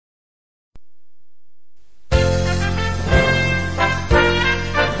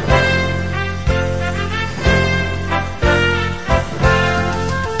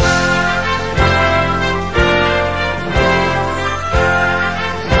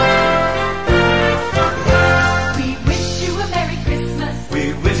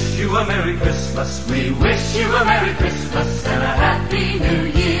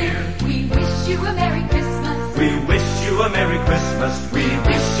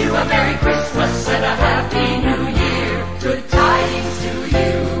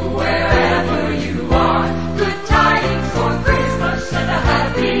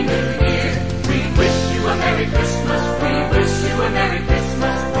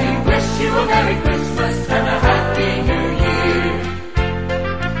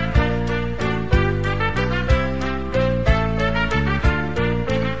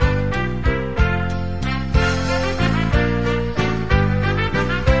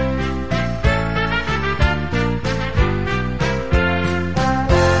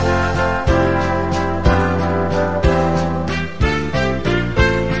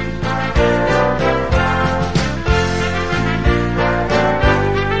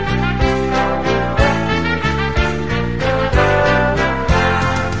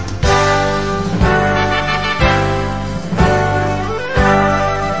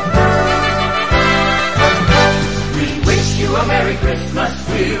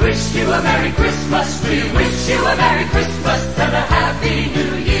wish you a Merry Christmas. We wish you a Merry Christmas and a Happy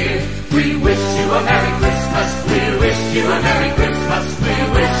New Year. We wish you a Merry Christmas. We wish you a Merry Christmas. We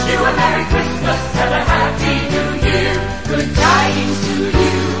wish you a Merry Christmas and a Happy New Year. Good tidings to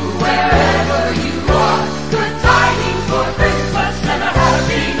you wherever you are. Good tidings for Christmas and a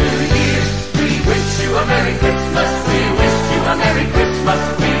Happy New Year. We wish you a Merry Christmas. We wish you a Merry Christmas.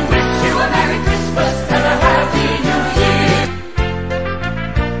 We wish you a Merry Christmas and a Happy New Year.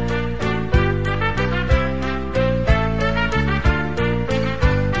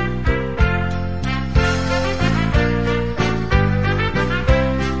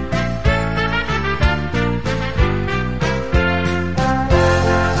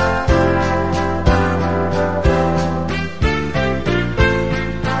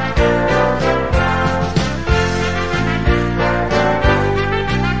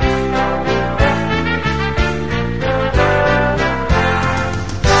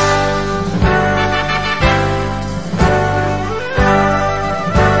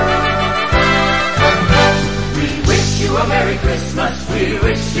 Merry Christmas, we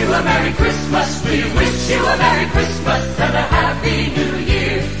wish you a Merry Christmas, we wish you a Merry Christmas and a Happy New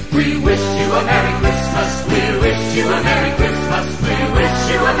Year. We wish you a Merry Christmas, we wish you a Merry Christmas, we wish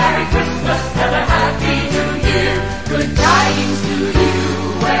you a Merry Christmas and a Happy New Year. Good tidings to you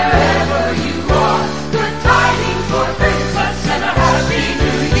wherever you are. Good tidings for Christmas and a Happy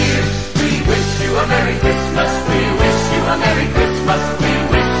New Year. We wish you a Merry Christmas, we wish you a Merry Christmas, we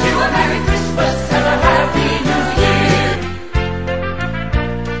wish you a Merry Christmas and a Happy New Year.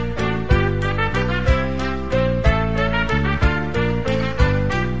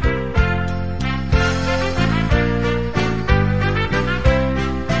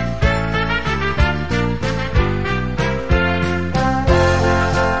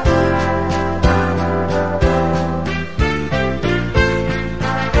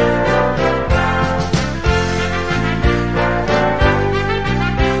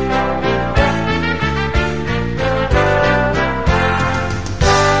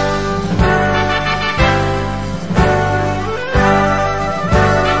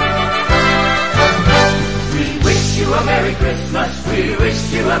 Merry Christmas, we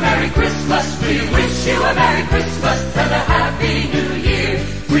wish you a Merry Christmas, we wish you a Merry